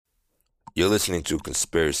You're listening to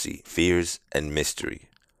Conspiracy, Fears, and Mystery.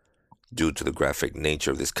 Due to the graphic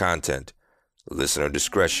nature of this content, listener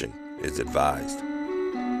discretion is advised.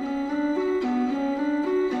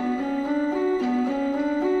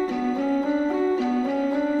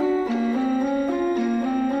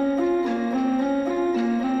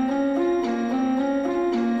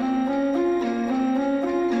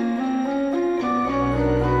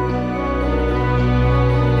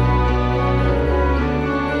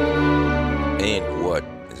 And what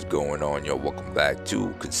is going on, y'all? Welcome back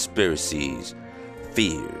to Conspiracies,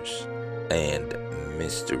 Fears, and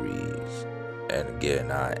Mysteries. And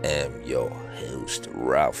again, I am your host,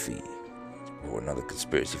 Ralphie, for another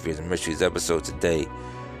Conspiracy, Fears, and Mysteries episode. Today,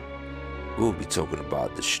 we'll be talking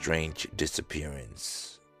about the strange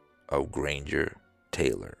disappearance of Granger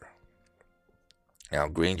Taylor. Now,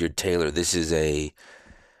 Granger Taylor, this is a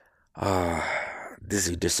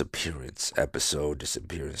disappearance episode,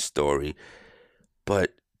 disappearance story,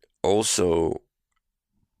 but also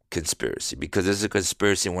conspiracy, because there's a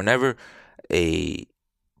conspiracy whenever a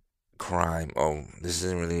crime, this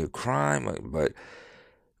isn't really a crime, but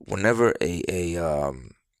whenever a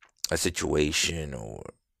situation or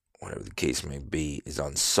whatever the case may be is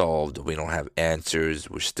unsolved, we don't have answers,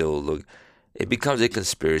 we're still looking, it becomes a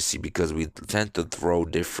conspiracy because we tend to throw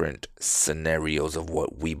different scenarios of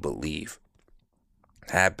what we believe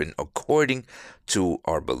happen according to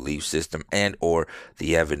our belief system and or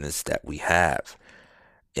the evidence that we have.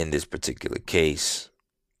 In this particular case,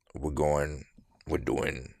 we're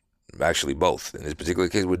doing actually both. In this particular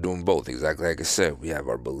case, we're doing both. Exactly like I said, we have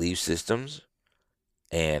our belief systems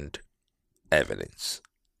and evidence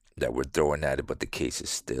that we're throwing at it, but the case is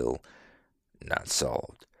still not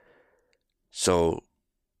solved. So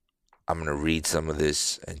I'm going to read some of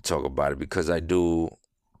this and talk about it because I do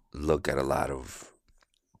look at a lot of,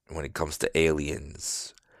 when it comes to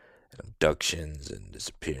aliens and abductions and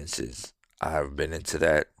disappearances, I've been into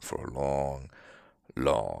that for a long,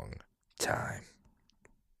 long time.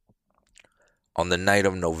 On the night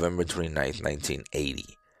of November 29th,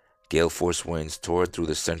 1980, gale force winds tore through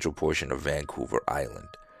the central portion of Vancouver Island,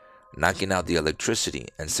 knocking out the electricity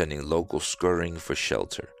and sending locals scurrying for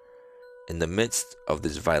shelter. In the midst of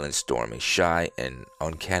this violent storm, a shy and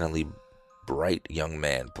uncannily bright young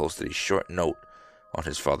man posted a short note on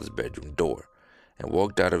his father's bedroom door and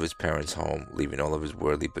walked out of his parents' home, leaving all of his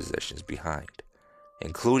worldly possessions behind,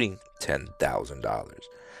 including $10,000.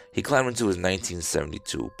 He climbed into his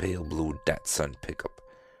 1972 pale blue Datsun pickup,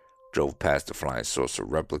 drove past the flying saucer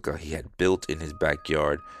replica he had built in his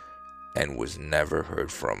backyard, and was never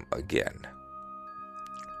heard from again.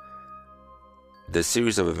 The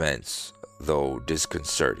series of events, though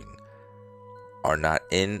disconcerting, are not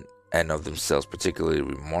in and of themselves particularly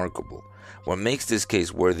remarkable. What makes this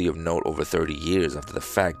case worthy of note over 30 years after the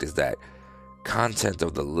fact is that content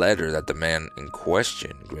of the letter that the man in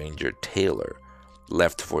question, Granger Taylor,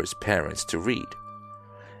 left for his parents to read.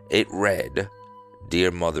 It read, "Dear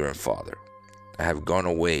Mother and Father, I have gone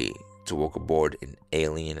away to walk aboard an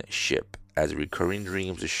alien ship, as recurring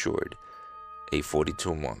dreams assured, a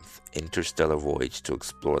 42-month interstellar voyage to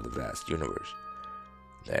explore the vast universe,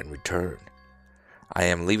 then return. I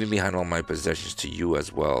am leaving behind all my possessions to you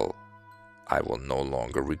as well. I will no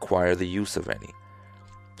longer require the use of any.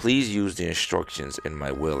 Please use the instructions in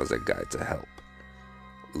my will as a guide to help.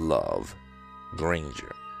 Love,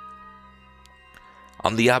 Granger."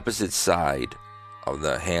 On the opposite side of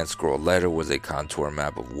the hand-scrawled letter was a contour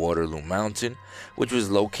map of Waterloo Mountain, which was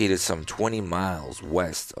located some 20 miles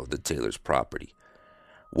west of the Taylor's property.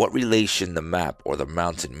 What relation the map or the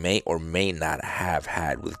mountain may or may not have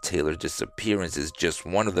had with Taylor's disappearance is just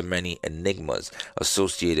one of the many enigmas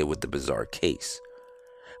associated with the bizarre case.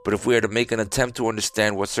 But if we are to make an attempt to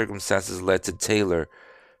understand what circumstances led to Taylor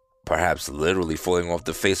perhaps literally falling off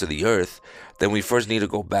the face of the earth, then we first need to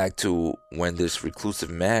go back to when this reclusive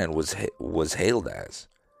man was hailed as.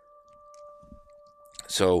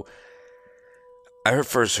 So, I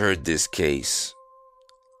first heard this case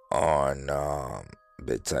on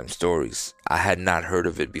Bedtime Stories. I had not heard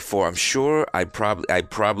of it before. I'm sure I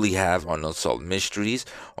probably have on Unsolved Mysteries,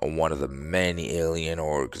 on one of the many alien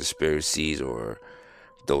or conspiracies or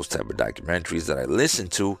those type of documentaries that I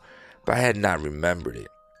listened to, but I had not remembered it.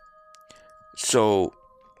 So,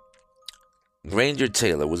 Granger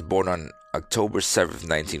Taylor was born on October 7th,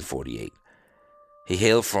 1948. He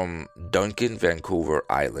hailed from Duncan, Vancouver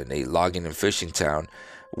Island, a logging and fishing town,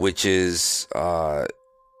 which is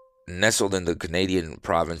nestled in the Canadian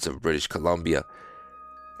province of British Columbia.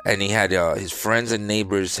 And he had his friends and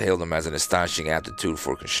neighbors hailed him as an astonishing aptitude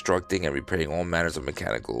for constructing and repairing all manners of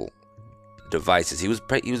mechanical devices. He was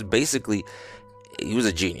basically he was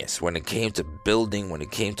a genius when it came to building, when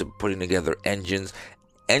it came to putting together engines.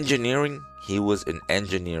 Engineering, he was an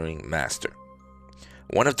engineering master.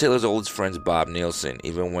 One of Taylor's oldest friends, Bob Nielsen,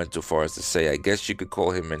 even went so far as to say, I guess you could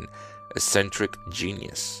call him an eccentric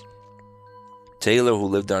genius. Taylor, who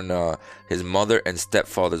lived on his mother and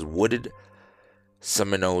stepfather's wooded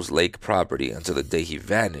Seminoes Lake property until the day he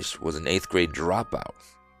vanished, was an 8th grade dropout.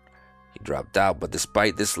 He dropped out, but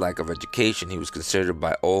despite this lack of education, he was considered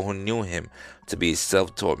by all who knew him to be a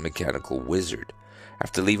self-taught mechanical wizard.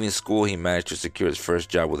 After leaving school, he managed to secure his first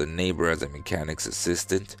job with a neighbor as a mechanic's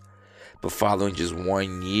assistant. But following just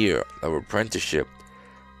 1 year of apprenticeship,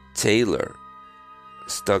 Taylor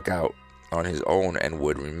stuck out on his own and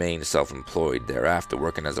would remain self-employed thereafter,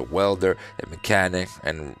 working as a welder, a mechanic,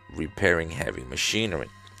 and repairing heavy machinery.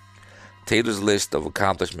 Taylor's list of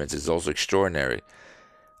accomplishments is also extraordinarily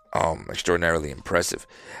impressive.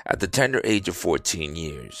 At the tender age of 14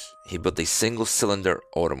 years, he built a single-cylinder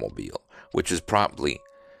automobile, which was promptly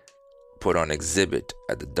put on exhibit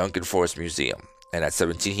at the Duncan Forest Museum. And at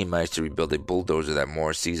 17, he managed to rebuild a bulldozer that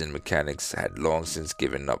more seasoned mechanics had long since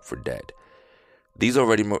given up for dead. These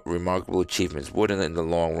already remarkable achievements would, in the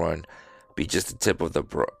long run, be just the tip of the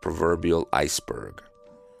proverbial iceberg.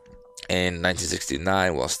 In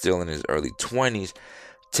 1969, while still in his early 20s,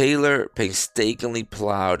 Taylor painstakingly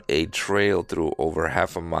plowed a trail through over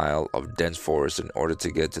half a mile of dense forest in order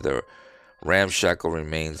to get to the ramshackle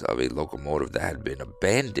remains of a locomotive that had been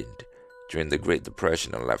abandoned during the Great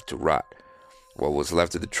Depression and left to rot. What was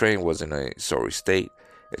left of the train was in a sorry state.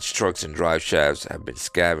 Its trucks and drive shafts had been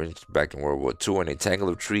scavenged back in World War II, and a tangle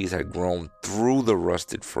of trees had grown through the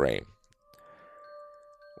rusted frame.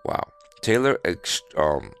 Wow. Taylor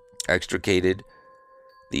extricated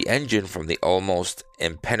the engine from the almost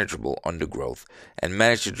impenetrable undergrowth and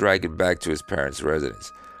managed to drag it back to his parents' residence,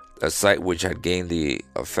 a site which had gained the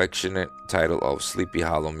affectionate title of Sleepy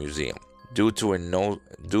Hollow Museum, due in no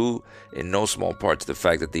small part to the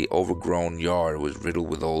fact that the overgrown yard was riddled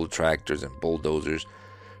with old tractors and bulldozers,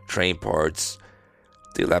 train parts,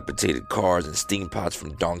 dilapidated cars, and steam pots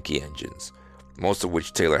from donkey engines, most of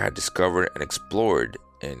which Taylor had discovered and explored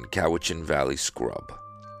in Cowichan Valley scrub.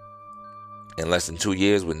 In less than 2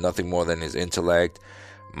 years, with nothing more than his intellect,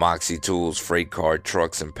 moxie tools, freight car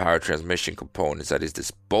trucks, and power transmission components at his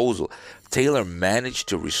disposal, Taylor managed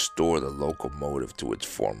to restore the locomotive to its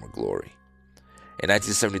former glory. In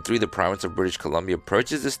 1973, the province of British Columbia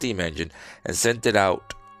purchased the steam engine and sent it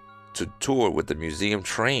out to tour with the museum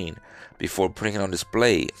train before putting it on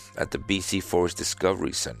display at the BC Forest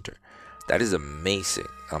Discovery Center. That is amazing.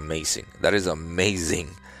 That is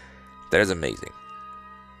amazing.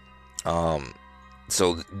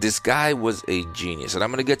 So this guy was a genius, and I'm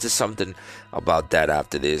going to get to something about that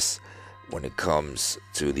after this when it comes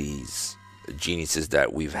to these geniuses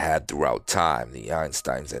that we've had throughout time, the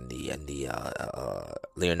Einsteins and the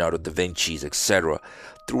Leonardo da Vinci's, etc.,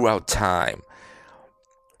 throughout time.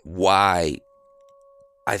 Why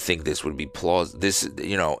I think this would be plausible. This,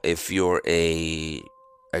 if you're a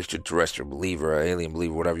extraterrestrial believer, alien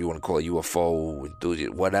believer, whatever you want to call it, UFO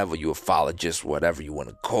enthusiast, whatever, ufologist, whatever you want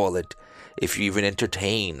to call it, if you even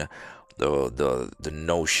entertain the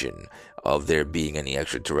notion of there being any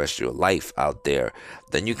extraterrestrial life out there,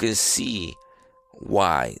 then you can see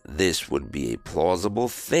why this would be a plausible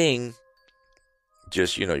thing.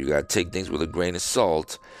 Just, you got to take things with a grain of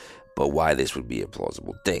salt, but why this would be a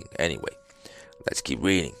plausible thing. Anyway, let's keep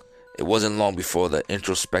reading. It wasn't long before the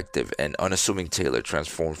introspective and unassuming Taylor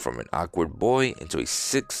transformed from an awkward boy into a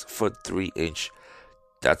 6'3",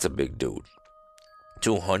 that's a big dude,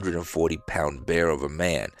 240-pound bear of a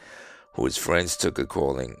man who his friends took a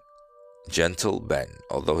calling Gentle Ben.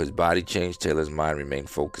 Although his body changed, Taylor's mind remained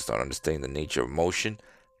focused on understanding the nature of motion,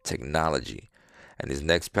 technology, and his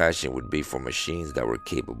next passion would be for machines that were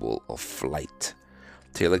capable of flight.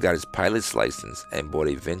 Taylor got his pilot's license and bought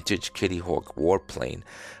a vintage Kitty Hawk warplane,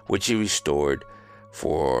 which he restored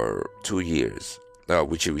for 2 years. For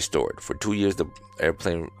 2 years, the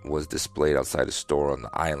airplane was displayed outside a store on the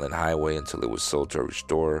Island Highway until it was sold to a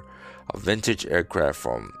restorer, a vintage aircraft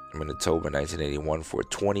from Manitoba in 1981 for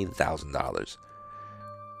 $20,000.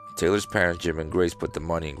 Taylor's parents, Jim and Grace, put the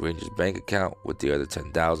money in Granger's bank account with the other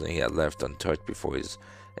 $10,000 he had left untouched before his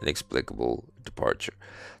inexplicable departure.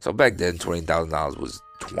 So back then, $20,000 was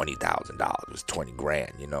 $20,000. It was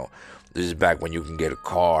 $20,000. This is back when you can get a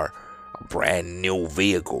car, a brand new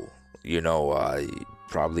vehicle.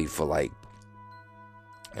 Probably for like,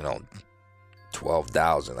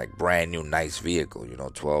 $12,000, like brand new nice vehicle.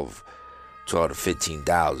 12 to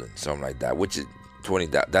 15,000, something like that. Which is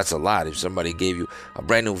 $20,000. That's a lot. If somebody gave you a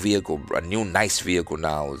brand new vehicle, a new nice vehicle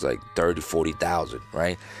now is like 30, 40,000,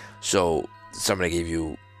 right? So somebody gave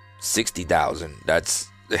you 60,000, that's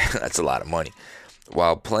that's a lot of money.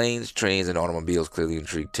 While planes, trains, and automobiles clearly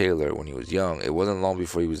intrigued Taylor when he was young, it wasn't long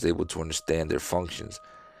before he was able to understand their functions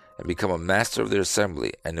and become a master of their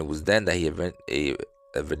assembly, and it was then that he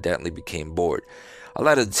evidently became bored. A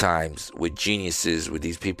lot of times with geniuses, with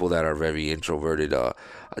these people that are very introverted,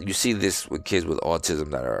 you see this with kids with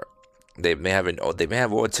autism that are they may have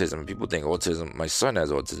autism, and people think autism. My son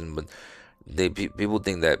has autism, but people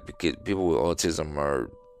think that people with autism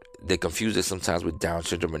they confuse it sometimes with Down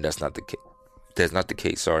syndrome, and that's not the case. That's not the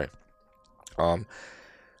case. Sorry.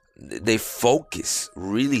 They focus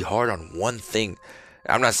really hard on one thing.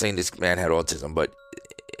 I'm not saying this man had autism, but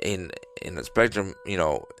in the spectrum,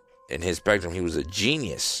 in his spectrum, he was a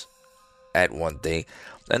genius at one thing.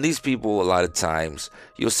 And these people, a lot of times,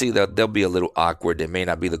 you'll see that they'll be a little awkward. They may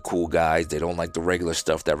not be the cool guys. They don't like the regular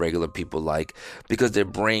stuff that regular people like, because their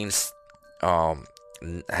brains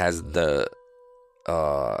has the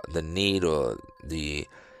need or the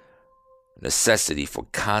necessity for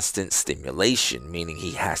constant stimulation, meaning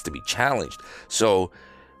he has to be challenged. So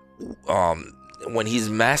when he's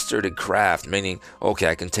mastered a craft, meaning, okay,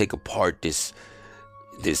 I can take apart this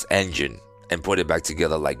engine and put it back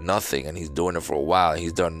together like nothing, and he's doing it for a while,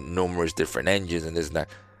 he's done numerous different engines and this and that,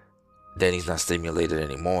 then he's not stimulated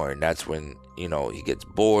anymore, and that's when he gets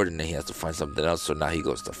bored, and then he has to find something else. So now he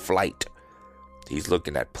goes to flight. He's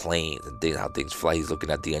looking at planes and how things fly. He's looking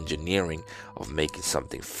at the engineering of making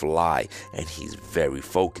something fly, and he's very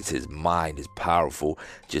focused. His mind is powerful,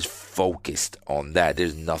 just focused on that.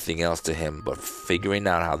 There's nothing else to him but figuring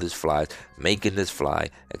out how this flies, making this fly,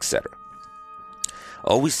 etc.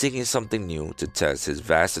 Always seeking something new to test his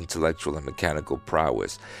vast intellectual and mechanical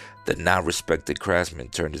prowess, the now respected craftsman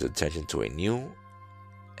turned his attention to a new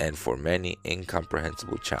and for many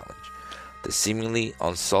incomprehensible challenge. The seemingly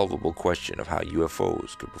unsolvable question of how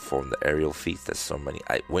UFOs could perform the aerial feats that so many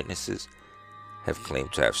eyewitnesses have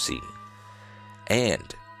claimed to have seen.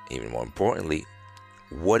 And, even more importantly,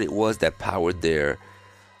 what it was that powered their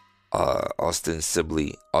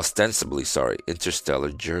ostensibly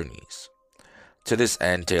interstellar journeys. To this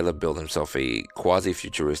end, Taylor built himself a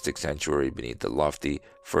quasi-futuristic sanctuary beneath the lofty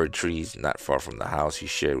fir trees not far from the house he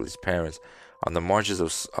shared with his parents on the marches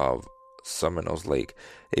of Seminoles Lake,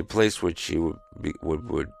 a place which he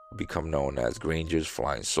would become known as Granger's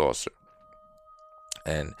Flying Saucer.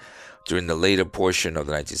 And during the later portion of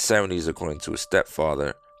the 1970s, according to his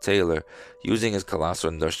stepfather, Taylor, using his colossal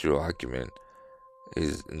industrial acumen,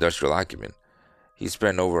 he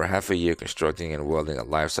spent over half a year constructing and welding a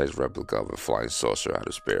life-size replica of a flying saucer out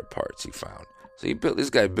of spare parts he found. So he built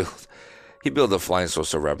a flying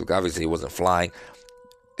saucer replica. Obviously, he wasn't flying.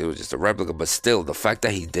 It was just a replica, but still, the fact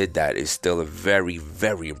that he did that is still a very,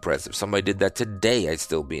 very impressive. If somebody did that today, I'd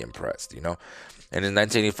still be impressed, In his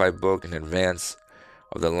 1985 book, In Advance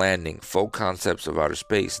of the Landing, Folk Concepts of Outer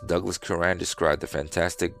Space, Douglas Curran described the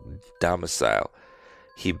fantastic domicile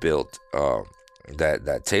he built,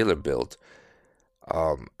 that Taylor built,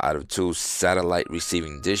 out of 2 satellite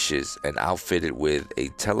receiving dishes and outfitted with a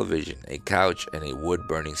television, a couch, and a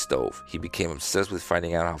wood-burning stove. He became obsessed with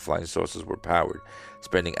finding out how flying saucers were powered,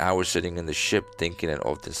 spending hours sitting in the ship thinking and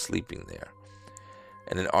often sleeping there.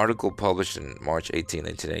 In an article published in March 18,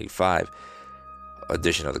 1985,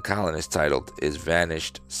 edition of The Colonist titled, Is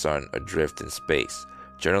Vanished Son Adrift in Space?,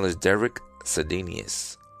 journalist Derek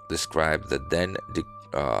Sedenius described the then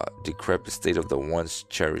decrepit state of the once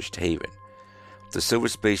cherished haven. The silver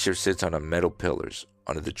spaceship sits on metal pillars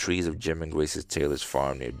under the trees of Jim and Grace's Taylor's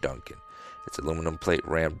farm near Duncan. Its aluminum plate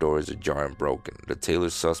ramp door is ajar and broken. The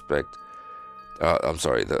Taylors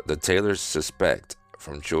suspect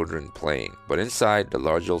from children playing, but inside, the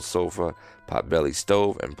large old sofa, pot-bellied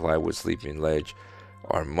stove, and plywood sleeping ledge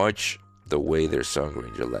are much the way their son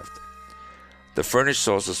Granger left it. The furnished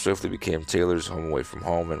saucer swiftly became Taylor's home away from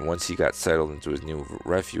home, and once he got settled into his new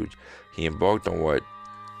refuge, he embarked on what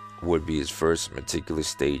would be his first meticulous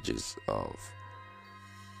stages of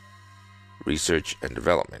research and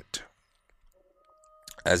development.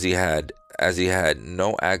 As he had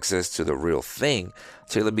no access to the real thing,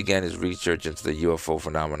 Taylor began his research into the UFO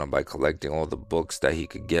phenomenon by collecting all the books that he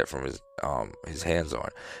could get from his hands on,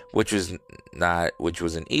 which was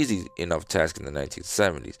an easy enough task in the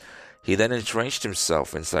 1970s. He then entrenched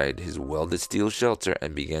himself inside his welded steel shelter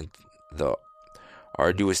and began the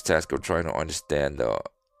arduous task of trying to understand the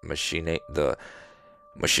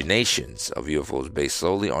machinations of UFOs based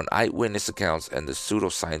solely on eyewitness accounts and the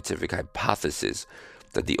pseudoscientific hypothesis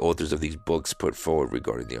that the authors of these books put forward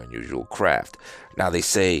regarding the unusual craft. Now, they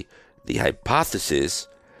say the hypothesis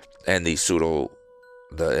and the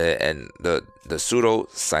the pseudo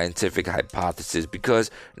scientific hypothesis,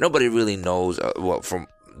 because nobody really knows. From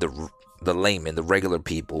the layman, the regular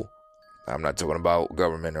people. I'm not talking about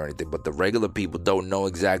government or anything, but the regular people don't know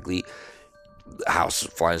exactly how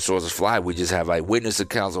flying saucers fly. We just have eyewitness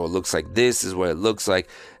accounts. Or it looks like this is what it looks like,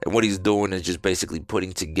 and what he's doing is just basically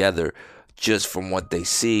putting together just from what they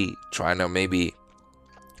see, trying to maybe,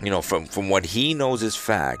 from what he knows is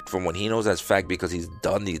fact, from what he knows as fact because he's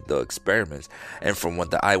done the experiments, and from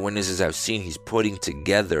what the eyewitnesses have seen, he's putting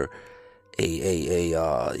together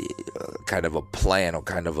a kind of a plan, or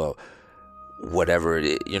kind of a whatever it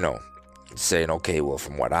is, saying, okay, well,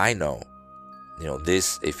 from what I know,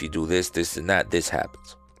 this, if you do this, this and that, this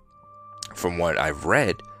happens. From what I've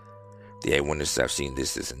read, the eyewitnesses have seen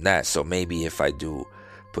this, this and that. So maybe if I do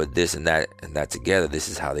put this and that together, this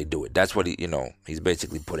is how they do it. That's what he's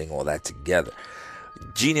basically putting all that together.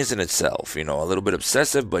 Genius in itself, a little bit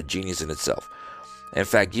obsessive, but genius in itself. In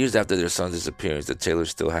fact, years after their son's disappearance, the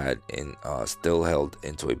Taylors still held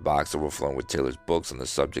into a box overflowing with Taylor's books on the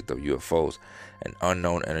subject of UFOs and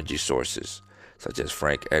unknown energy sources, such as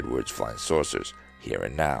Frank Edwards' Flying Saucers, Here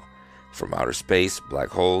and Now, From Outer Space, Black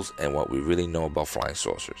Holes, and What We Really Know About Flying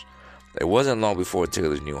Saucers. It wasn't long before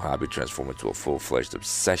Taylor's new hobby transformed into a full-fledged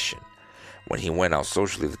obsession. When he went out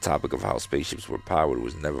socially, the topic of how spaceships were powered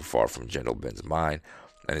was never far from General Ben's mind,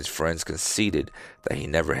 and his friends conceded that he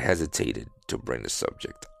never hesitated to bring the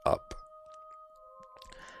subject up.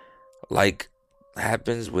 Like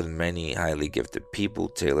happens with many highly gifted people,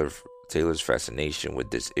 Taylor's fascination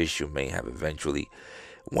with this issue may have eventually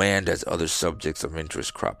waned as other subjects of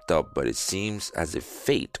interest cropped up, but it seems as if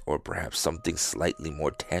fate, or perhaps something slightly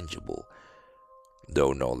more tangible,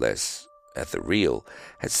 though no less ethereal,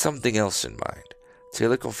 had something else in mind.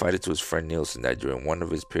 Taylor confided to his friend Nielsen that during one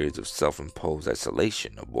of his periods of self-imposed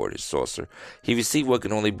isolation aboard his saucer, he received what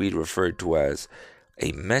can only be referred to as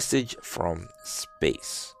a message from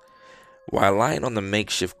space. While lying on the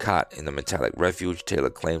makeshift cot in the metallic refuge,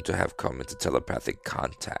 Taylor claimed to have come into telepathic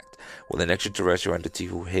contact with an extraterrestrial entity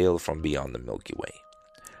who hailed from beyond the Milky Way.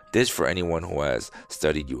 This, for anyone who has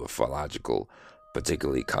studied ufological,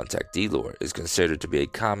 particularly contactee lore, is considered to be a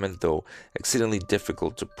common, though exceedingly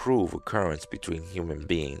difficult to prove, occurrence between human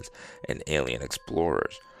beings and alien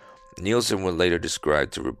explorers. Nielsen would later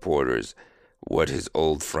describe to reporters what his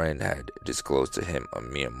old friend had disclosed to him a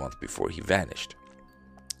mere month before he vanished.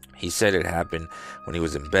 He said it happened when he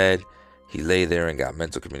was in bed. He lay there and got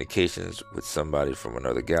mental communications with somebody from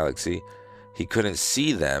another galaxy. He couldn't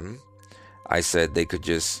see them. I said they could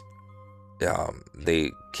just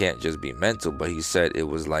they can't just be mental, but he said it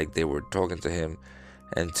was like they were talking to him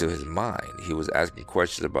and to his mind. He was asking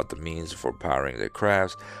questions about the means for powering their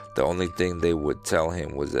crafts. The only thing they would tell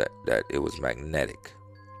him was that it was magnetic.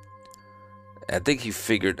 I think he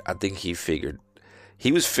figured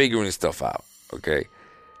he was figuring stuff out, okay?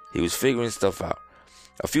 He was figuring stuff out.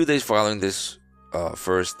 A few days following this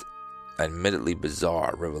first admittedly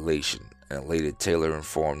bizarre revelation, and later Taylor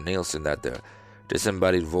informed Nielsen that the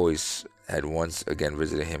disembodied voice had once again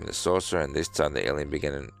visited him in the saucer, and this time the alien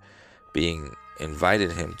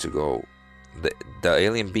invited him to go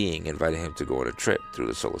on a trip through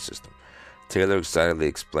the solar system. Taylor excitedly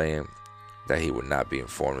explained that he would not be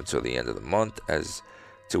informed until the end of the month as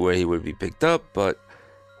to where he would be picked up, but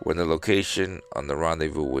when the location on the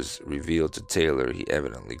rendezvous was revealed to Taylor, he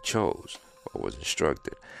evidently chose, or was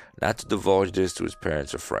instructed, not to divulge this to his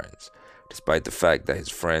parents or friends. Despite the fact that his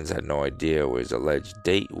friends had no idea where his alleged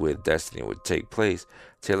date with Destiny would take place,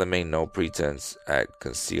 Taylor made no pretense at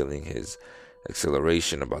concealing his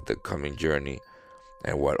exhilaration about the coming journey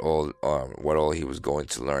and what all he was going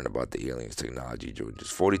to learn about the aliens' technology during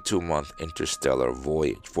this 42-month interstellar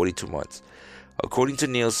voyage. 42 months. According to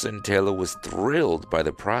Nielsen, Taylor was thrilled by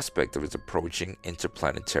the prospect of his approaching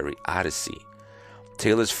interplanetary odyssey.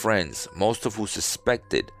 Taylor's friends, most of whom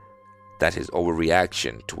suspected that his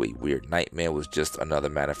overreaction to a weird nightmare was just another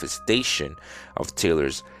manifestation of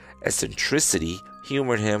Taylor's eccentricity,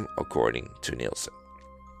 humored him, according to Nielsen.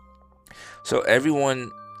 So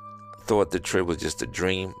everyone thought the trip was just a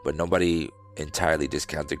dream, but nobody entirely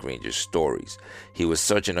discounted Granger's stories. He was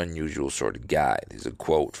such an unusual sort of guy. There's a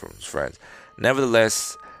quote from his friends.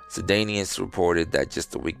 Nevertheless, Sedanius reported that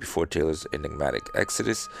just a week before Taylor's enigmatic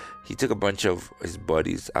exodus, he took a bunch of his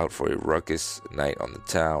buddies out for a ruckus night on the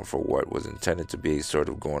town for what was intended to be a sort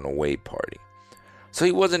of going-away party. So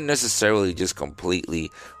he wasn't necessarily just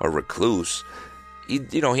completely a recluse. He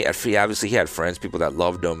obviously had friends, people that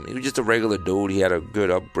loved him. He was just a regular dude. He had a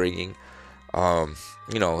good upbringing. He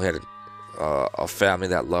had a family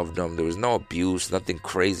that loved him. There was no abuse, nothing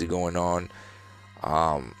crazy going on.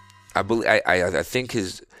 I think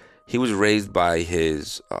He was raised by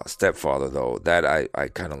his stepfather, though. That I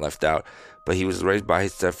kind of left out. But he was raised by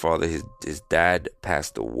his stepfather. His dad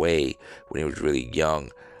passed away when he was really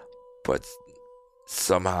young. But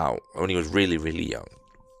somehow, when he was really, really young.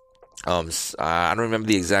 I don't remember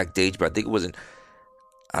the exact age, but I think it wasn't.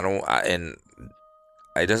 And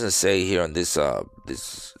it doesn't say here on this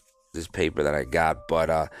paper that I got,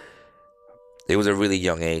 but it was a really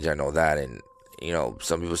young age. I know that, and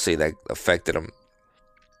some people say that affected him.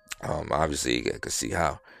 Obviously, I could see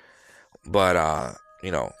how, but and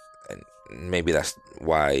maybe that's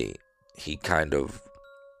why he kind of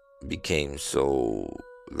became so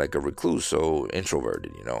like a recluse, so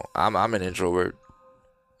introverted. I'm an introvert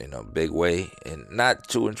in a big way, and not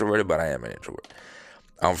too introverted, but I am an introvert.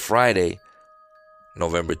 On Friday,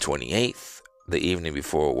 November 28th, the evening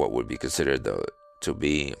before what would be considered to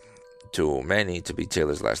be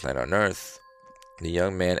Taylor's last night on Earth, the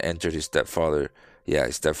young man entered his stepfather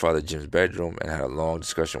Jim's bedroom and had a long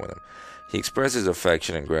discussion with him. He expressed his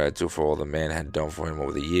affection and gratitude for all the man had done for him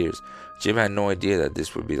over the years. Jim had no idea that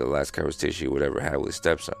this would be the last conversation he would ever have with his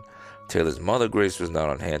stepson. Taylor's mother, Grace, was not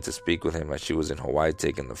on hand to speak with him as she was in Hawaii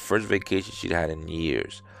taking the first vacation she'd had in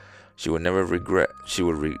years. She would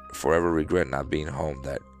forever regret not being home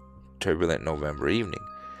that turbulent November evening.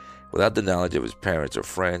 Without the knowledge of his parents or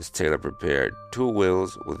friends, Taylor prepared 2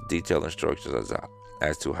 wills with detailed instructions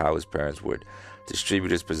as to how his parents would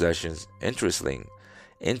distribute his possessions. Interestingly,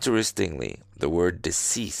 the word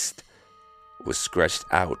deceased was scratched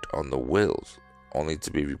out on the wills, only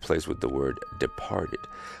to be replaced with the word departed.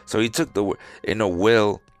 So he took the word in a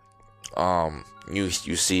will.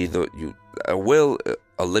 You see a will,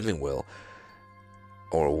 a living will,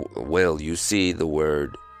 or a will. You see the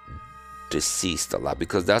word deceased a lot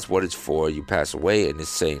because that's what it's for. You pass away, and it's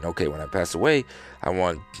saying, okay, when I pass away, I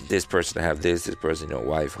want this person to have this person,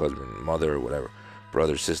 wife, husband, mother, or whatever,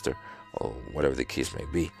 brother, sister, or whatever the case may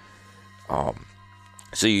be.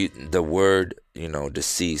 So the word,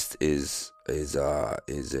 deceased is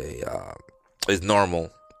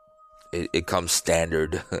normal. It comes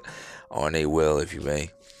standard on a will, if you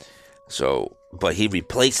may. So, but he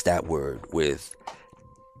replaced that word with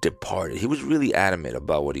departed. He was really adamant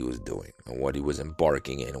about what he was doing and what he was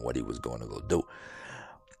embarking in and what he was going to go do.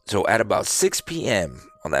 So at about 6 p.m.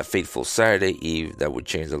 on that fateful Saturday eve that would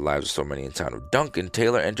change the lives of so many in town of Duncan,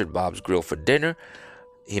 Taylor entered Bob's Grill for dinner.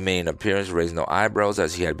 He made an appearance, raised no eyebrows,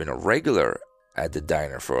 as he had been a regular at the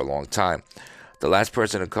diner for a long time. The last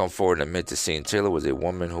person to come forward and admit to seeing Taylor was a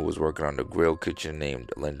woman who was working on the grill kitchen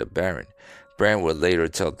named Linda Barron. Barron would later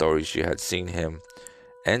tell authorities she had seen him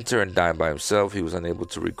enter and dine by himself. He was unable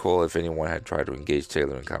to recall if anyone had tried to engage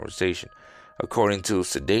Taylor in conversation. According to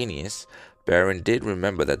Sedanius, Barron did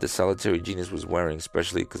remember that the solitary genius was wearing,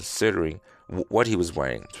 especially considering what he was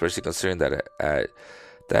wearing, especially considering that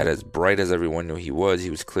as bright as everyone knew he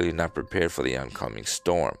was clearly not prepared for the oncoming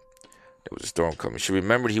storm. There was a storm coming. She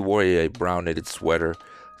remembered he wore a brown knitted sweater,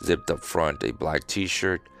 zipped up front, a black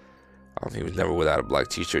t-shirt. He was never without a black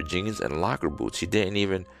t-shirt, jeans, and locker boots. He didn't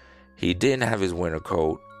have his winter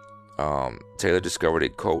coat. Taylor discovered a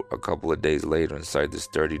coat a couple of days later inside the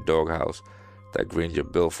sturdy doghouse that Granger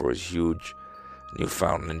built for his huge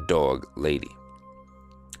Newfoundland dog, Lady.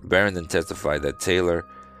 Barron then testified that Taylor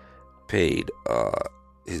paid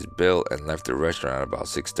his bill and left the restaurant at about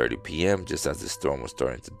 6:30 p.m. just as the storm was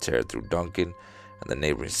starting to tear through Duncan and the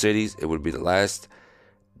neighboring cities. It would be the last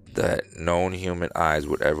that known human eyes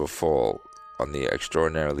would ever fall on the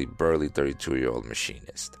extraordinarily burly 32-year-old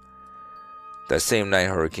machinist. That same night,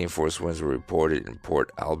 hurricane force winds were reported in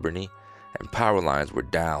Port Alberni, and power lines were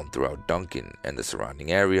down throughout Duncan and the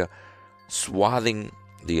surrounding area, swathing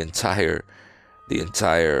the entire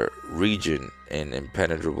region in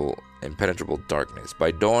impenetrable darkness.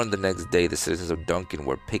 By dawn the next day, the citizens of Duncan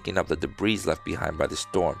were picking up the debris left behind by the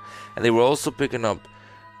storm, and they were also picking up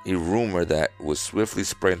a rumor that was swiftly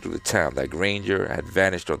spreading through the town that Granger had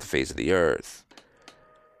vanished off the face of the earth.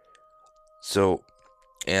 So,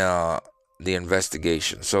 the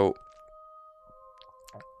investigation. So,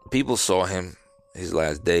 people saw him his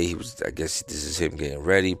last day. I guess this is him getting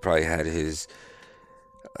ready. Probably had his,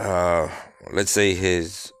 let's say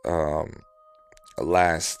his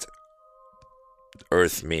last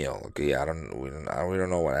earth meal. Okay, we don't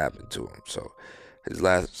know what happened to him. So, his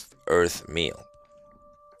last earth meal.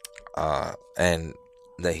 And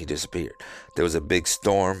then he disappeared. There was a big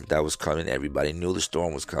storm that was coming. Everybody knew the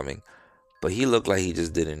storm was coming, but he looked like he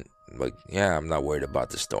just didn't. I'm not worried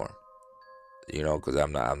about the storm, because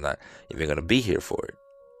I'm not even gonna be here for it.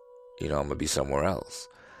 I'm gonna be somewhere else.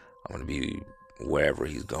 I'm gonna be wherever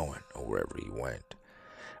he's going or wherever he went.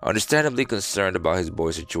 Understandably concerned about his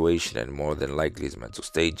boy's situation and more than likely his mental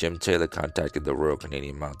state, Jim Taylor contacted the Royal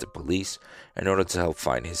Canadian Mounted Police in order to help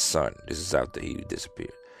find his son. This is after he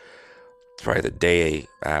disappeared. Probably the day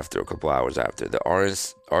after, a couple hours after. The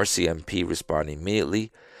RCMP responded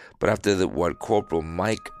immediately, but after what Corporal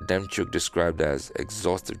Mike Demchuk described as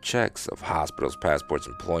exhaustive checks of hospitals, passports,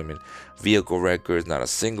 employment, vehicle records, not a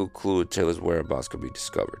single clue of Taylor's whereabouts could be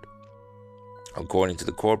discovered. According to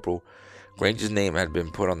the corporal, Granger's name had been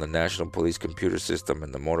put on the National Police computer system,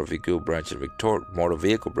 and the motor vehicle branch in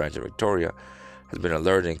Victoria has been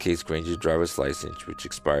alerted in case Granger's driver's license, which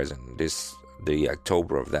expires in the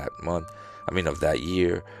October of that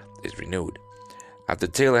year, is renewed. After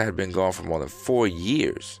Taylor had been gone for more than 4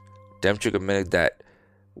 years, Demchuk admitted that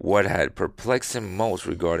what had perplexed him most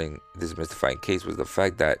regarding this mystifying case was the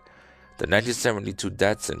fact that the 1972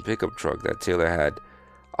 Datsun pickup truck that Taylor had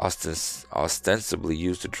ostensibly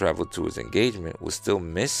used to travel to his engagement was still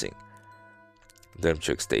missing.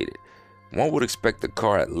 Demchuk stated, "One would expect the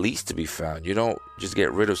car at least to be found. You don't just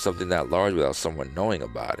get rid of something that large without someone knowing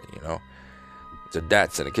about it, It's a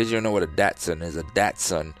Datsun. In case you don't know what a Datsun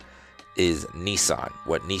is Nissan,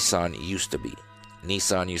 what Nissan used to be.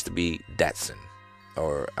 Nissan used to be Datsun.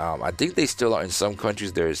 Or I think they still are. In some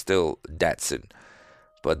countries there is still Datsun,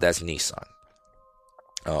 but that's Nissan.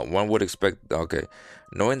 One would expect,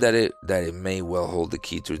 knowing that it may well hold the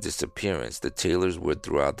key to his disappearance, the Taylors would,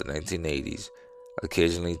 throughout the 1980s,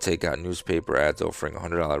 occasionally take out newspaper ads offering a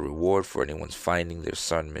 $100 reward for anyone's finding their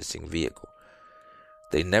son missing vehicle.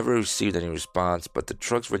 They never received any response, but the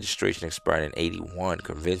truck's registration expired in 1981,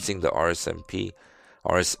 convincing the RCMP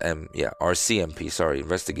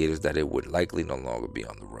investigators that it would likely no longer be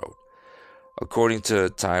on the road. According to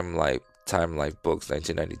Time Life Books,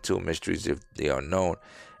 1992, Mysteries of the Unknown,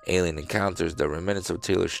 Alien Encounters, the remnants of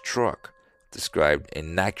Taylor's truck, described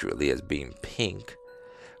inaccurately as being pink,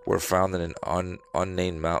 were found in an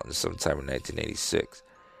unnamed mountain sometime in 1986.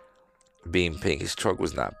 Being pink, his truck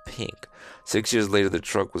was not pink. 6 years later, the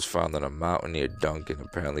truck was found on a mountain near Duncan,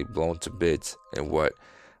 apparently blown to bits in what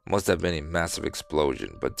must have been a massive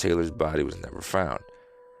explosion, but Taylor's body was never found.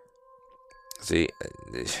 See,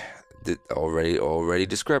 already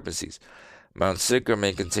discrepancies. Mount Sicker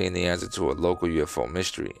may contain the answer to a local UFO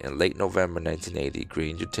mystery. In late November 1980,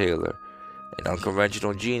 Granger Taylor, an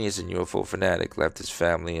unconventional genius and UFO fanatic, left his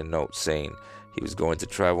family a note saying he was going to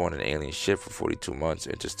travel on an alien ship for 42 months,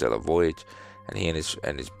 interstellar voyage, and he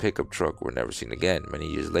and his pickup truck were never seen again. Many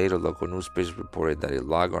years later, local newspapers reported that a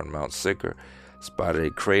logger on Mount Sicker spotted a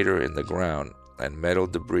crater in the ground and metal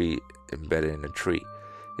debris embedded in a tree.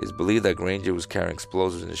 It is believed that Granger was carrying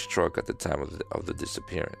explosives in his truck at the time of the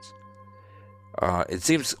disappearance. It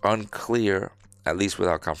seems unclear, at least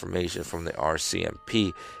without confirmation from the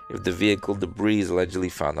RCMP, if the vehicle debris allegedly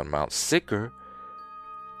found on Mount Sicker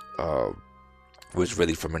was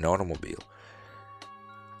really from an automobile.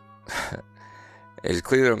 It's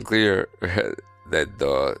clearly unclear that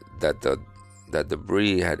the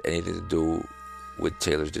debris had anything to do with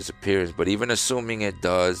Taylor's disappearance, but even assuming it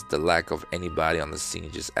does, the lack of anybody on the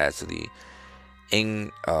scene just adds to the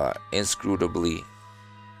inscrutability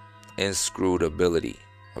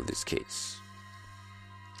of this case.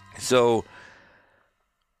 So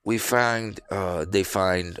they find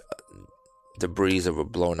debris of a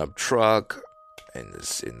blown up truck in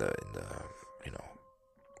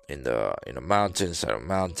a mountain, side of a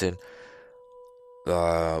mountain,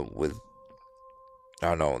 with, I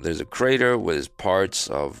don't know, there's a crater with parts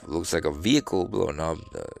of, looks like a vehicle blown up.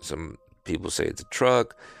 Some people say it's a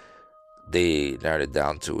truck. They narrowed it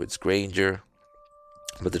down to it's Granger,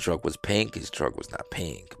 but the truck was pink. His truck was not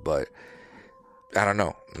pink, but I don't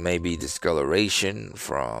know. Maybe discoloration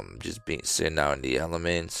from just sitting out in the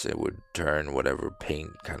elements. It would turn whatever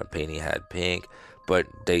kind of paint he had pink. But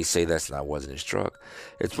they say wasn't his truck.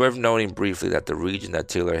 It's worth noting briefly that the region that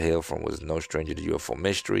Taylor hailed from was no stranger to UFO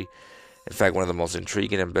mystery. In fact, one of the most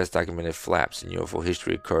intriguing and best documented flaps in UFO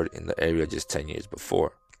history occurred in the area just 10 years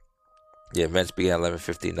before. The events began at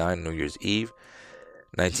 11:59 New Year's Eve,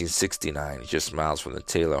 1969, just miles from the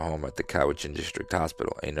Taylor home at the Cowichan District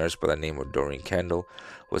Hospital. A nurse by the name of Doreen Kendall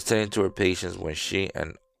was tending to her patients when she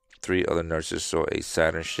and 3 other nurses saw a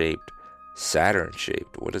Saturn-shaped?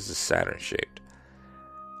 What is a Saturn-shaped?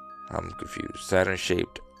 I'm confused.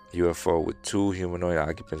 Saturn-shaped UFO with 2 humanoid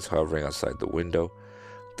occupants hovering outside the window.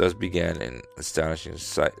 Thus began an astonishing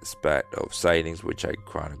spat of sightings, which I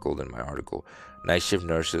chronicled in my article, Night Shift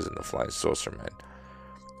Nurses and the Flying Saucer Men.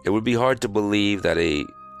 It would be hard to believe that a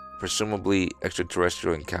presumably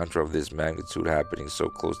extraterrestrial encounter of this magnitude happening so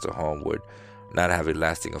close to home would not have a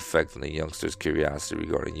lasting effect on the youngsters' curiosity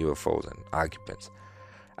regarding UFOs and occupants.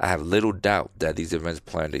 I have little doubt that these events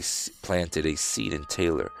planted a seed in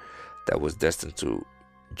Taylor that was destined to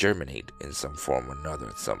germinate in some form or another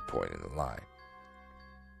at some point in the line.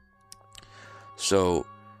 So,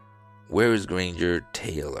 where is Granger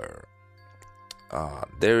Taylor?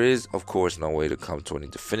 There is, of course, no way to come to any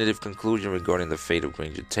definitive conclusion regarding the fate of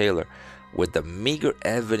Granger Taylor with the meager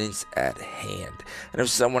evidence at hand. And if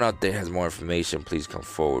someone out there has more information, please come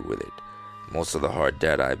forward with it. Most of the hard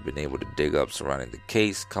data I've been able to dig up surrounding the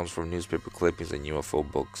case comes from newspaper clippings and UFO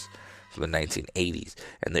books from the 1980s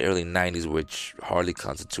and the early 90s, which hardly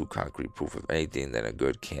constitute concrete proof of anything than a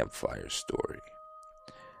good campfire story.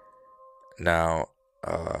 Now,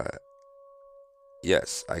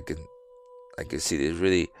 yes, I can see this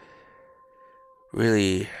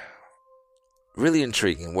really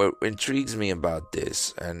intriguing. What intrigues me about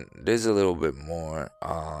this, and there's a little bit more,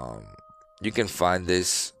 you can find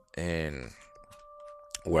this in,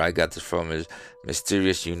 where I got this from is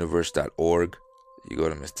mysteriousuniverse.org. You go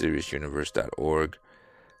to mysteriousuniverse.org.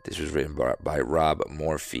 This was written by Rob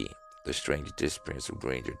Morphy, The Strange Disappearance of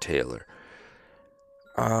Granger Taylor.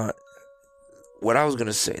 What I was going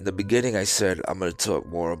to say, in the beginning I said I'm going to talk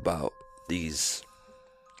more about these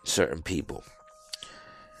certain people.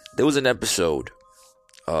 There was an episode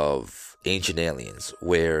of Ancient Aliens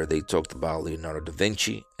where they talked about Leonardo da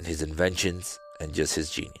Vinci and his inventions and just his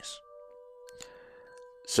genius.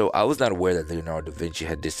 So I was not aware that Leonardo da Vinci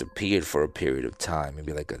had disappeared for a period of time,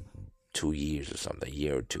 maybe like 2 years or something, a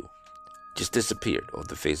year or two. Just disappeared off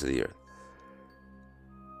the face of the earth.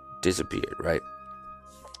 Disappeared, right?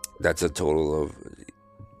 That's a total of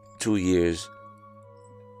 2 years,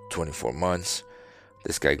 24 months.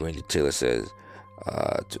 This guy Granger Taylor says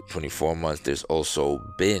 24 months. There's also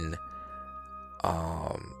been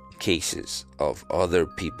cases of other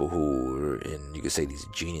people who were in, you could say, these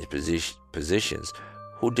genius positions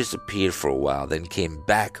who disappeared for a while, then came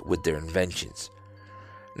back with their inventions.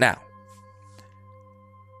 Now,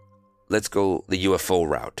 let's go the UFO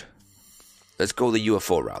route.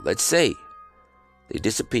 Let's say they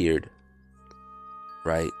disappeared,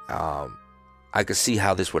 right? I could see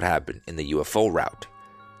how this would happen in the UFO route.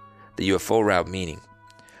 The UFO route meaning,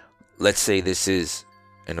 let's say this is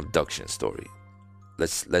an abduction story.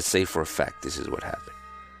 Let's say for a fact this is what happened.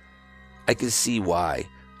 I can see why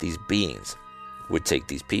these beings would take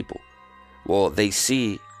these people. Well, they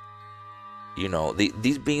see,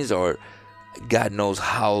 these beings are, God knows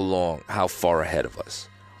how far ahead of us,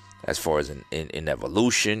 as far as in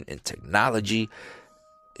evolution, in technology,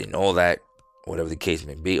 in all that, whatever the case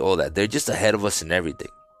may be, all that. They're just ahead of us in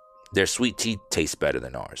everything. Their sweet tea tastes better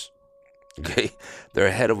than ours. Okay? They're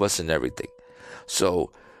ahead of us in everything.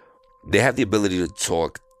 So they have the ability to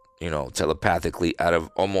talk, telepathically out of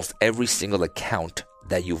almost every single account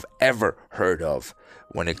that you've ever heard of.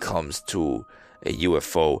 When it comes to a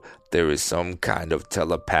UFO, there is some kind of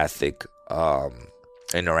telepathic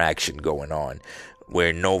interaction going on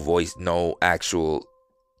where no voice, no actual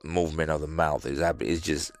movement of the mouth is happening. It's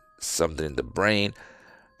just something in the brain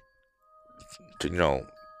to,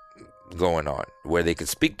 going on, where they can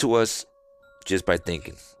speak to us just by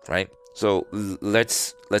thinking, right? So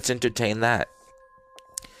let's entertain that.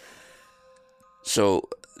 So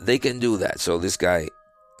they can do that. So this guy,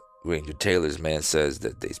 Granger Taylor's man, says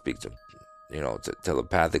that they speak to,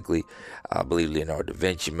 telepathically. I believe Leonardo da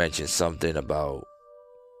Vinci mentioned something about,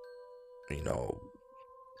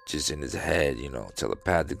 just in his head,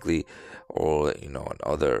 telepathically, or and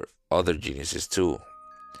other geniuses too.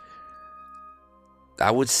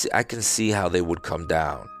 I can see how they would come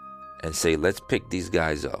down and say, let's pick these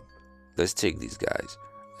guys up. Let's take these guys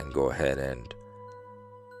and go ahead and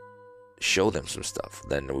show them some stuff.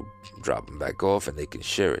 Then we'll drop them back off and they can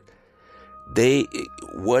share it.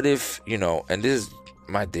 What if, and this is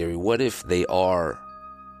my theory, what if they are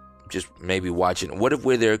just maybe watching, what if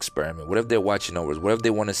we're their experiment? What if they're watching over us? What if they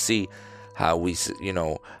want to see how we,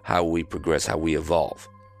 how we progress, how we evolve?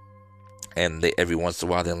 And every once in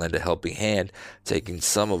a while they lend a helping hand, taking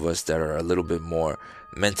some of us that are a little bit more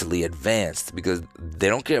mentally advanced, because they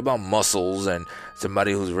don't care about muscles and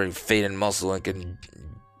somebody who's very fit in muscle and can,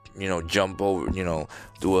 jump over,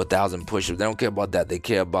 do 1,000 push-ups. They don't care about that. They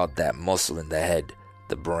care about that muscle in the head,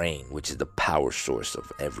 the brain, which is the power source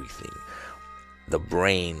of everything. The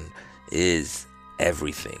brain is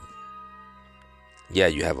everything. Yeah,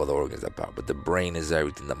 you have other organs that power, but the brain is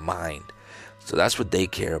everything, the mind. So that's what they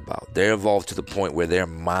care about. They're evolved to the point where their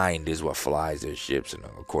mind is what flies their ships,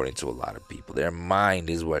 according to a lot of people. Their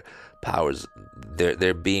mind is what powers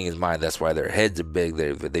their being is mind. That's why their heads are big.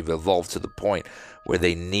 They've evolved to the point where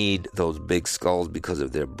they need those big skulls because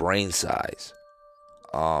of their brain size.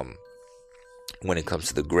 When it comes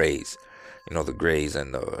to the Greys. the grays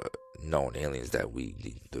and the known aliens that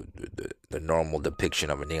the normal depiction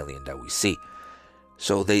of an alien that we see.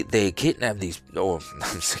 So they kidnap these. Oh,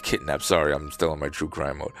 I'm kidnap. Sorry, I'm still in my true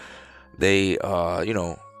crime mode. They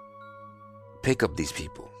pick up these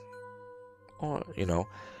people, or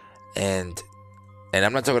and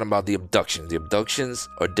I'm not talking about the abductions. The abductions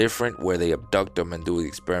are different, where they abduct them and do the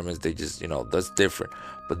experiments. They just that's different.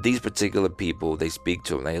 But these particular people, they speak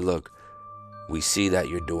to them. Hey, look, we see that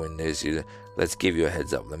you're doing this. Let's give you a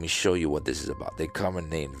heads up. Let me show you what this is about. They come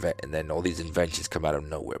and they invent, and then all these inventions come out of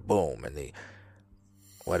nowhere. Boom, and they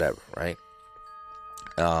whatever, right?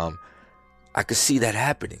 I could see that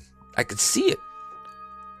happening. I could see it.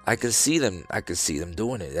 I could see them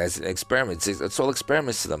doing it as an experiment. It's all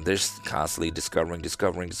experiments to them. They're constantly discovering.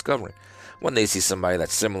 When they see somebody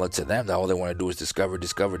that's similar to them, all they want to do is discover.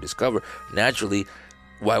 Naturally,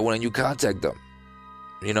 why wouldn't you contact them?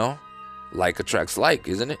 Like attracts like,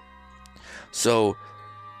 isn't it? So,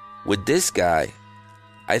 with this guy,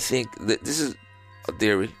 I think that this is a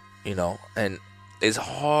theory, and it's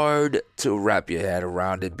hard to wrap your head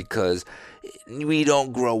around it because we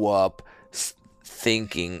don't grow up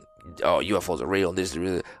thinking, oh, UFOs are real. This is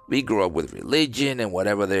real. We grew up with religion and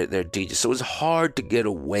whatever they're teaching. So it's hard to get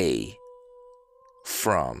away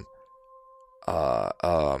from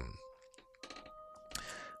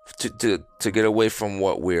to get away from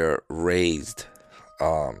what we're raised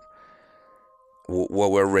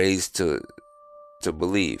to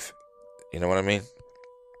believe. You know what I mean?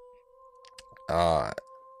 I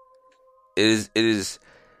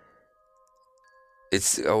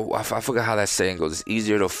forgot how that saying goes. It's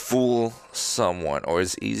easier to fool someone, or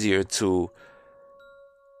it's easier to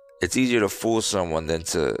fool someone than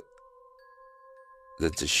to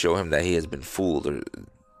show him that he has been fooled, or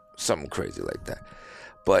something crazy like that.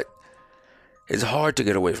 But it's hard to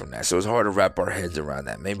get away from that. So it's hard to wrap our heads around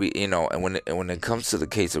that. Maybe, and when it comes to the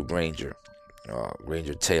case of Granger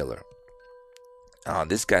Taylor,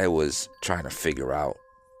 this guy was trying to figure out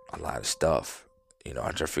a lot of stuff. I'm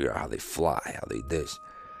trying to figure out how they fly, how they this.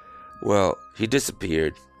 Well, he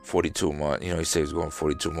disappeared 42 months. He said he was going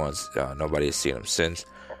 42 months. Nobody has seen him since.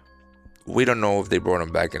 We don't know if they brought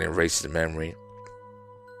him back and erased his memory.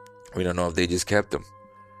 We don't know if they just kept him.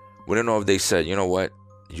 We don't know if they said, you know what,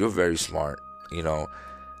 you're very smart. You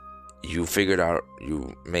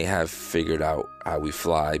may have figured out how we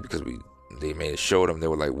fly, because they may have showed him. They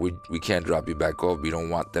were like, we can't drop you back off. We don't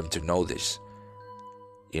want them to know this.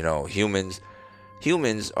 Humans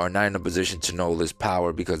are not in a position to know this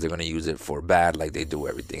power, because they're going to use it for bad like they do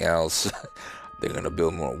everything else. They're going to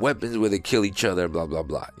build more weapons where they kill each other, blah, blah,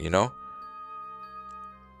 blah,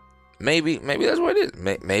 Maybe that's what it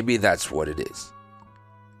is. Maybe that's what it is.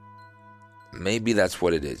 Maybe that's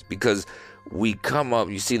what it is. Because we come up,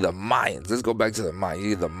 you see the Mayans. Let's go back to the Mayans. You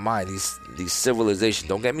see the Mayans, these civilizations.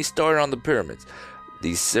 Don't get me started on the pyramids.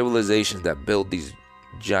 These civilizations that build these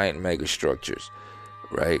giant mega structures,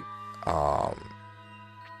 right?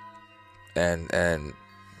 And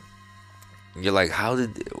you're like, how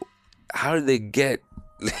did they get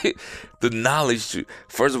the knowledge to?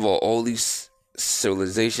 First of all these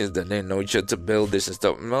civilizations that didn't know each other to build this and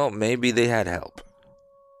stuff. No, maybe they had help.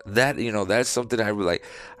 That that's something I'm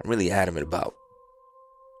really adamant about.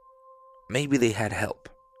 Maybe they had help.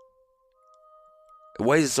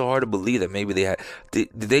 Why is it so hard to believe that maybe they had? Did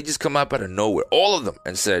they just come up out of nowhere, all of them,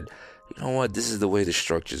 and said, you know what, this is the way the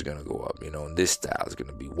structure is going to go up, and this style is going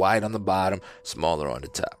to be wide on the bottom, smaller on the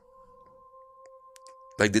top.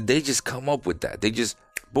 Like, did they just come up with that? They just,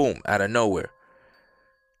 boom, out of nowhere.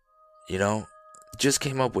 Just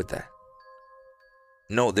came up with that.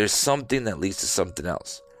 No, there's something that leads to something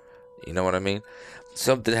else. You know what I mean?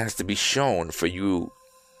 Something has to be shown for you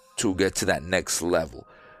to get to that next level.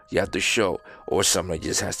 You have to show, or somebody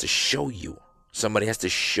just has to show you. Somebody has to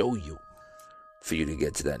show you for you to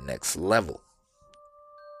get to that next level.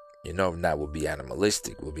 That would be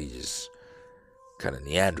animalistic. Would be just kind of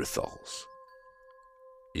Neanderthals.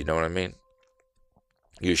 You know what I mean?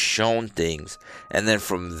 You're shown things, and then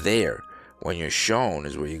from there, when you're shown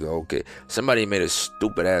is where you go, okay. Somebody made a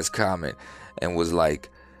stupid ass comment and was like,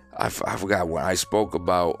 I forgot when I spoke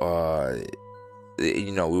about,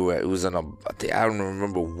 it was on I don't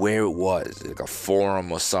remember where it was, like a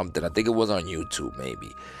forum or something. I think it was on YouTube,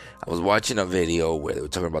 maybe. I was watching a video where they were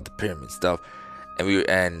talking about the pyramid stuff, and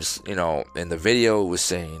in the video it was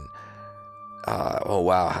saying,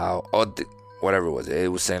 whatever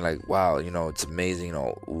it was saying like, wow, it's amazing,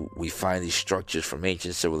 we find these structures from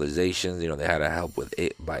ancient civilizations, they had help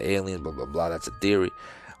by aliens, blah blah blah. That's a theory.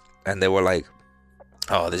 And they were like,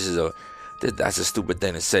 oh, that's a stupid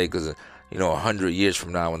thing to say, because 100 years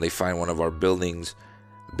from now, when they find one of our buildings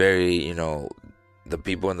very, the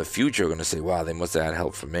people in the future are going to say, wow, they must have had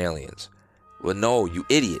help from aliens. Well, no, you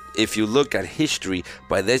idiot. If you look at history,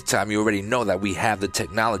 by this time you already know that we have the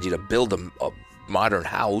technology to build a modern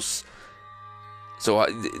house. So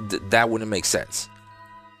that wouldn't make sense.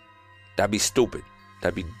 That'd be stupid.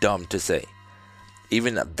 That'd be dumb to say.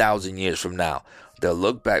 Even 1,000 years from now, they'll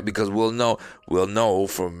look back, because we'll know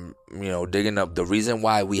from, digging up the reason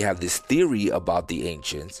why we have this theory about the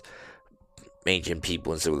ancient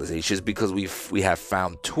people and civilizations, because we have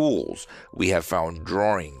found tools, we have found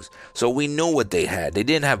drawings, so we know what they had. They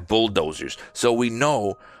didn't have bulldozers, so we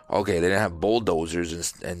know, okay, they didn't have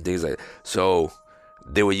bulldozers and things like that. So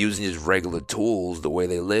they were using just regular tools the way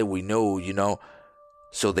they live. We know,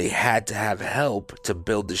 so they had to have help to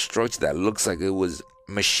build the structure that looks like it was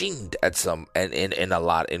machined at some, and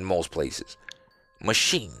in most places,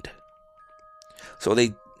 machined. So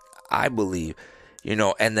I believe,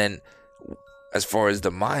 and then as far as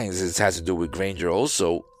the Mayans, it has to do with Granger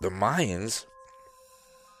also. The Mayans,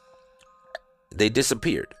 they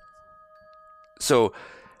disappeared. So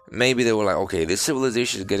maybe they were like, okay, this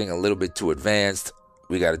civilization is getting a little bit too advanced.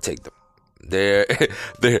 We got to take them. They're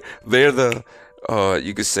the,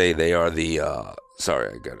 you could say they are the,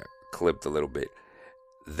 sorry, I got clipped a little bit.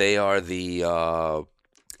 They are the,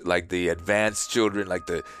 like the advanced children, like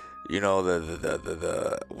the,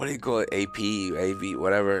 the what do you call it? AP, AV,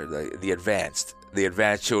 whatever. The advanced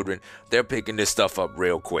children. They're picking this stuff up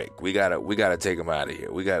real quick. We gotta take them out of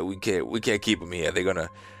here. We can't keep them here. They're gonna,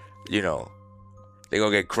 they're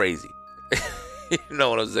gonna get crazy. You know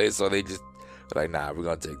what I'm saying? So they just like, nah, we're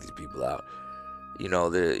gonna take these people out.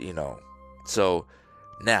 So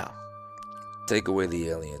now take away the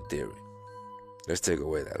alien theory. Let's take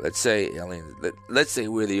away that. Let's say aliens. Let's say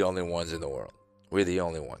we're the only ones in the world. We're the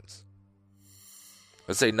only ones.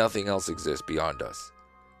 Let's say nothing else exists beyond us,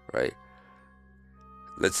 right?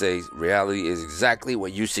 Let's say reality is exactly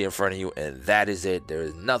what you see in front of you, and that is it. There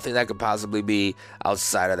is nothing that could possibly be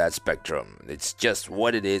outside of that spectrum. It's just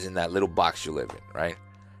what it is in that little box you live in, right?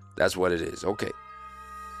 That's what it is. Okay.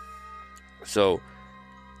 So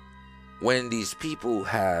when these people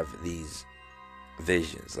have these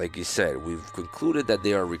visions, like you said, we've concluded that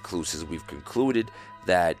they are recluses. We've concluded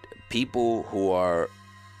that people who are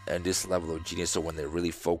at this level of genius, so when they're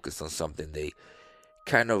really focused on something, they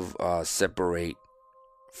kind of separate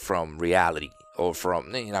from reality, or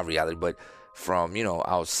from, not reality, but from,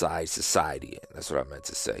 outside society. That's what I meant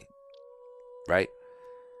to say, right?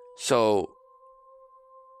 So,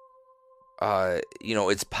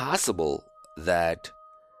 it's possible that,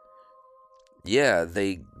 yeah,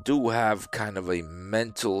 they do have kind of a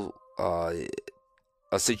mental, a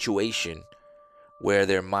situation where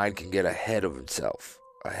their mind can get ahead of itself,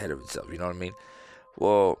 you know what I mean?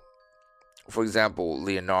 Well, for example,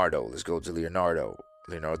 Leonardo, let's go to Leonardo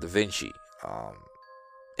da Vinci,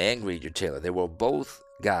 and Granger Taylor. They were both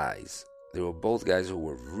guys who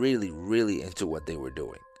were really, really into what they were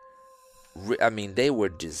doing. They were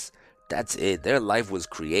just, that's it. Their life was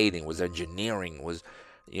creating, was engineering, was,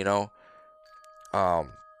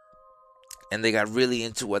 and they got really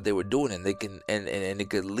into what they were doing, and they can, and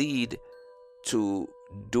it could lead to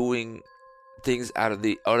doing things out of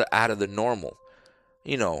the normal.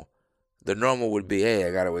 The normal would be, hey,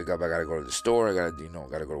 I gotta wake up, I gotta go to the store, I gotta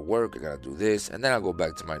go to work, I gotta do this, and then I'll go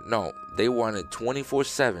back to no, they wanted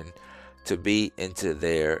 24/7 to be into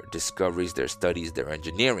their discoveries, their studies, their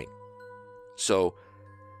engineering. So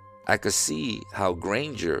I could see how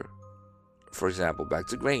Granger, for example, back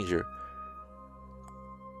to Granger,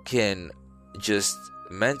 can just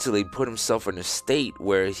mentally put himself in a state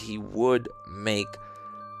where he would make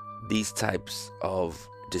these types of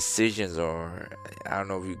decisions, or I don't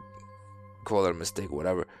know if you call it a mistake or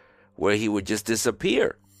whatever, where he would just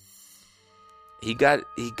disappear. He got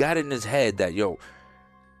in his head that,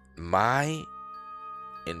 my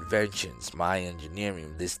inventions, my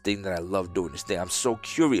engineering, this thing that I love doing, this thing, I'm so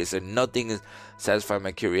curious, and nothing is satisfying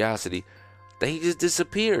my curiosity, that he just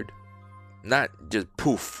disappeared. Not just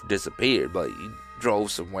poof, disappeared, but he drove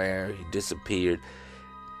somewhere, he disappeared,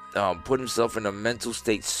 put himself in a mental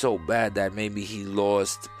state so bad that maybe he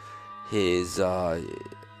lost his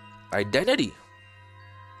identity.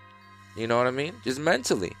 You know what I mean? Just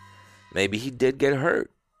mentally. Maybe he did get hurt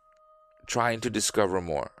trying to discover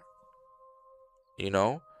more.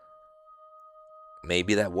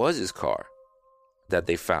 Maybe that was his car that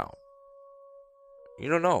they found. You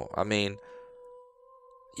don't know.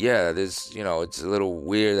 Yeah, there's, it's a little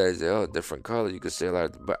weird that it's different color. You could say a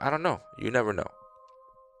lot, but I don't know. You never know.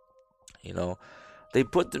 They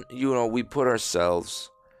put them, we put ourselves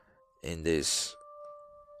in this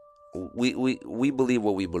we believe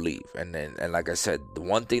what we believe, and like I said, the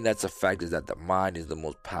one thing that's a fact is that the mind is the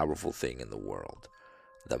most powerful thing in the world.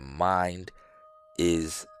 The mind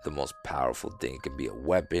is the most powerful thing. It can be a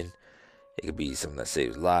weapon. It could be something that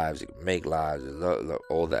saves lives. It can make lives.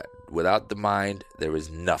 All that. Without the mind, there is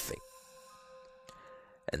nothing.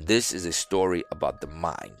 And this is a story about the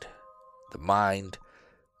mind. The mind,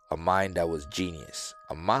 a mind that was genius.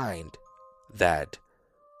 A mind that,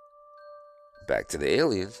 back to the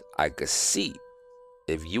aliens, I could see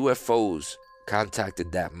if UFOs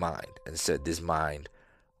contacted that mind and said, this mind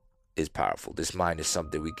is powerful. This mind is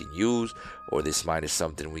something we can use, or this mind is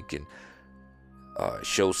something we can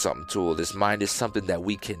show something to, or this mind is something that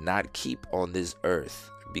we cannot keep on this earth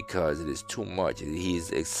because it is too much.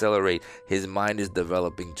 His mind is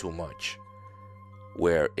developing too much,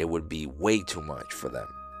 where it would be way too much for them,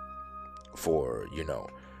 for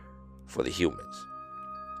the humans.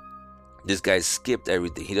 This guy skipped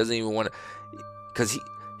everything. He doesn't even want to, because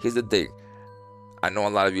here's the thing. I know a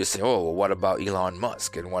lot of you say, oh, well, what about Elon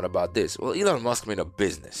Musk? And what about this? Well, Elon Musk made a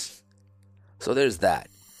business. So there's that.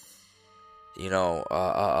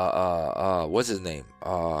 What's his name?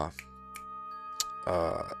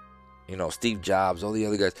 Steve Jobs, all the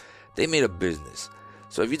other guys, they made a business.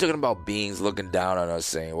 So if you're talking about beings looking down on us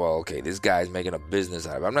saying, well, okay, this guy's making a business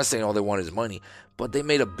out of it. I'm not saying all they want is money, but they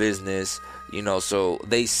made a business, so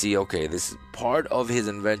they see, okay, this is part of his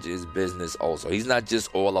invention, his business also. He's not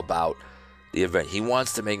just all about the event. He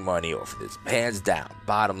wants to make money off of this, hands down,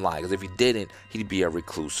 bottom line. Because if he didn't, he'd be a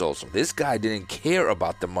recluse also. This guy didn't care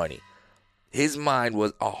about the money. His mind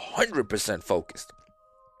was 100% focused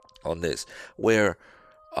on this. Where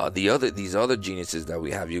these other geniuses that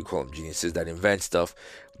we have, you call them geniuses, that invent stuff,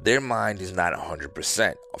 their mind is not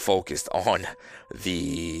 100% focused on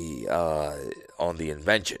the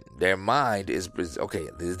invention. Their mind is okay,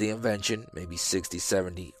 this is the invention, maybe 60,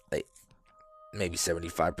 70, maybe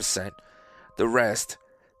 75%. The rest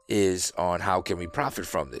is on how can we profit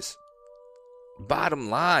from this. Bottom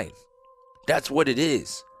line, that's what it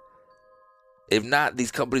is. If not,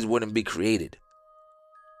 these companies wouldn't be created.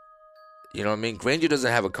 You know what I mean? Granger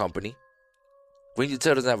doesn't have a company. Granger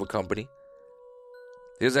Taylor doesn't have a company.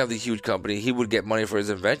 He doesn't have the huge company. He would get money for his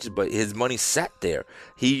inventions, but his money sat there.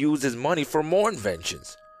 He used his money for more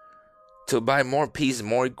inventions, to buy more pieces,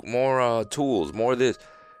 more tools, more of this.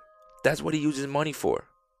 That's what he used his money for.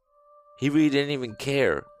 He really didn't even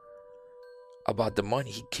care about the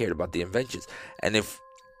money. He cared about the inventions. And if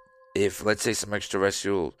let's say some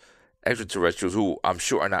extraterrestrials who I'm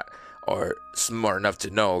sure are smart enough to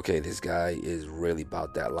know, okay, this guy is really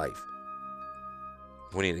about that life,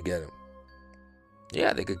 we need to get him.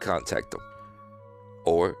 Yeah, they could contact him.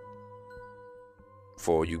 Or,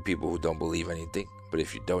 for you people who don't believe anything, but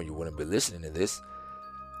if you don't, you wouldn't be listening to this,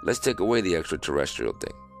 let's take away the extraterrestrial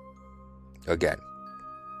thing again.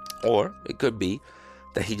 Or it could be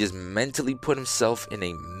that he just mentally put himself in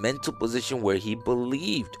a mental position where he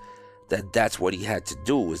believed that that's what he had to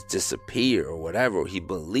do, was disappear or whatever. He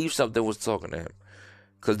believed something was talking to him.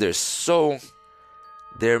 Because they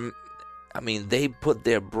put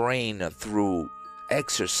their brain through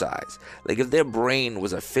exercise. Like if their brain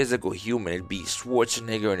was a physical human, it'd be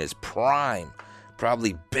Schwarzenegger in his prime,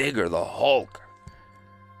 probably bigger, the Hulk.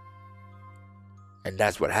 And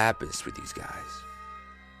that's what happens with these guys.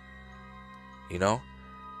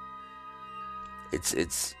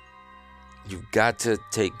 It's you've got to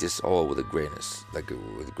take this all with a grain of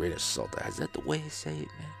salt. Is that the way they say it,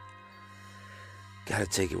 man? Gotta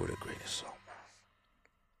take it with a grain of salt, man.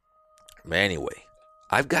 But anyway,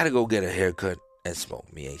 I've got to go get a haircut and smoke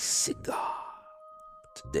me a cigar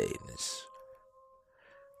today in this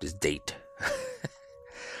date.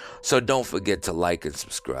 So don't forget to like and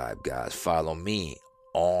subscribe, guys. Follow me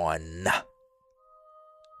on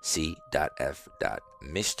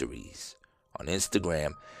c.f.mysteries on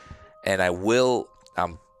Instagram. And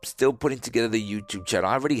I'm still putting together the YouTube channel.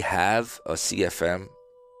 I already have a CFM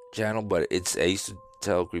channel, but I used to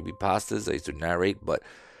tell creepypastas. I used to narrate, but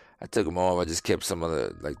I took them off. I just kept some of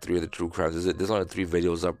the, 3 of the true crimes. There's only 3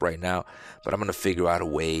 videos up right now, but I'm going to figure out a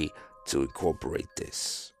way to incorporate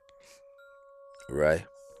this. Right?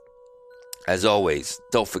 As always,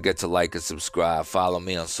 don't forget to like and subscribe. Follow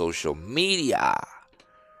me on social media.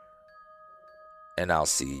 And I'll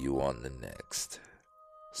see you on the next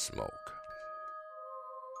smoke.